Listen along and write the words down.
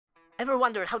Ever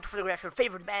wondered how to photograph your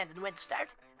favorite band and when to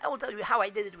start? I will tell you how I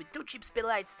did it with 2 cheap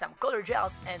speedlights, some color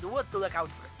gels, and what to look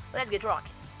out for. Let's get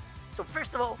rocking. So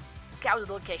first of all, scout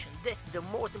the location. This is the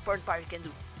most important part you can do.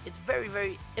 It's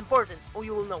very important, so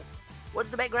you will know what's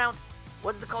the background,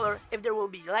 what's the color, if there will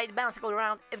be light bouncing all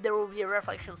around, if there will be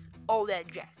reflections, all that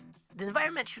jazz. The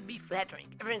environment should be flattering.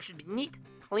 Everything should be neat,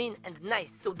 clean and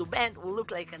nice, so the band will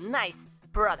look like a nice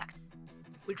product.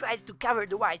 We tried to cover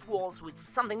the white walls with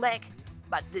something black,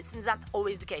 but this is not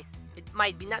always the case. It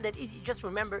might be not that easy, just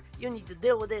remember you need to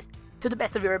deal with this to the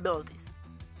best of your abilities.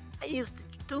 I used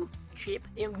 2 cheap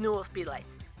Ignul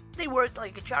speedlights. They worked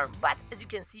like a charm, but as you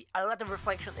can see, a lot of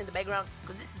reflection in the background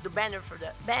because this is the banner for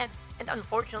the band, and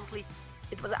unfortunately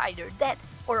it was either that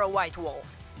or a white wall.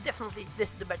 Definitely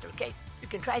this is the better case. You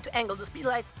can try to angle the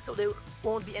speedlights so there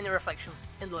won't be any reflections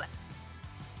in the lens.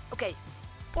 Okay,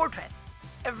 portraits.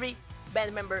 Every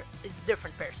band member is a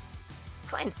different person.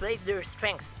 Try and play to their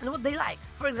strengths and what they like.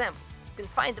 For example, you can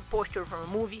find a posture from a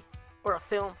movie or a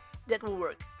film that will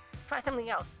work. Try something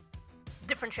else.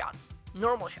 Different shots,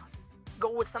 normal shots.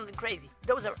 Go with something crazy.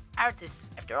 Those are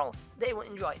artists after all, they will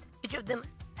enjoy it. Each of them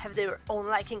have their own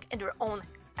liking and their own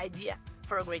idea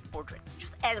for a great portrait.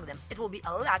 Just ask them, it will be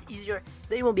a lot easier,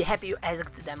 they will be happy you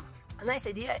asked them. A nice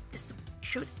idea is to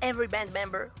shoot every band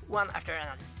member one after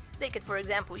another. They could for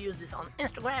example use this on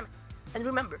Instagram, and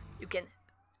remember, you can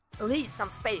leave some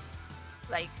space,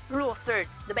 like rule of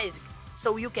thirds, the basic,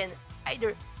 so you can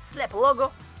either slap a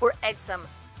logo or add some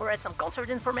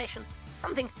concert information,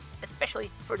 something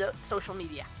especially for the social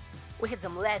media. We had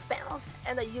some LED panels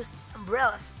and I used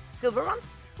umbrellas, silver ones,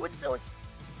 with suits.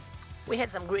 We had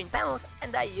some green panels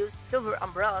and I used silver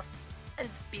umbrellas and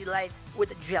speedlight with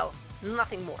a gel,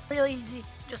 nothing more. Really easy,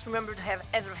 just remember to have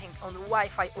everything on the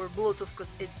Wi-Fi or Bluetooth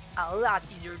because it's a lot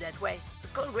easier that way. The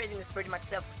color grading is pretty much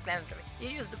self-explanatory. You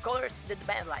use the colors that the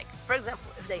band like. For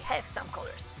example, if they have some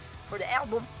colors for the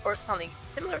album or something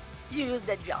similar, you use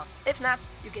that gels. If not,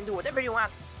 you can do whatever you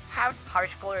want. Hard,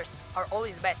 harsh colors are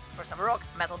always the best for some rock,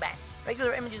 metal bands.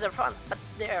 Regular images are fun, but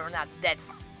they are not that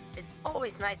fun. It's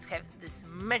always nice to have this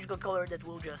magical color that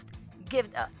will just give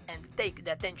and take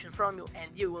the attention from you,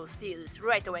 and you will see this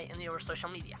right away in your social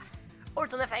media.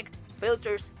 Orton effect,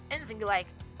 filters, anything you like.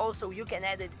 Also, you can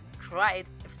add it, try it.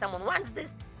 If someone wants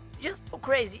this, just go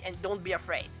crazy and don't be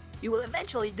afraid. You will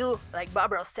eventually do, like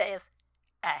Barbara says,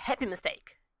 a happy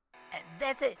mistake. And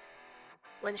that's it.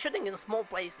 When shooting in small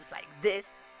places like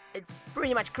this, it's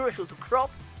pretty much crucial to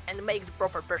crop and make the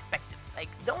proper perspective. Like,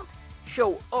 don't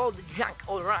show all the junk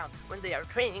all around when they are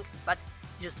training, but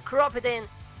just crop it in,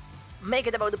 make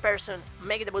it about the person,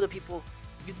 make it about the people.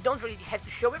 You don't really have to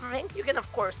show everything. You can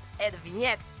of course add a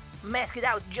vignette, mask it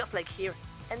out just like here,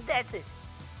 and that's it.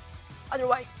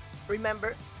 Otherwise,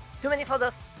 remember, too many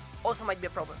photos also might be a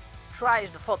problem.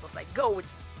 Triage the photos, like go with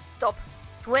top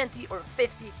 20 or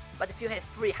 50, but if you have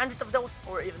 300 of those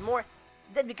or even more,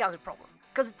 that becomes a problem,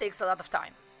 because it takes a lot of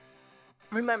time.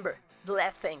 Remember, the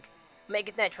last thing, make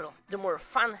it natural. The more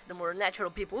fun, the more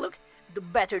natural people look, the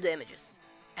better the images.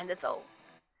 And that's all.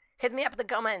 Hit me up in the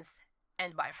comments,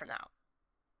 and bye for now.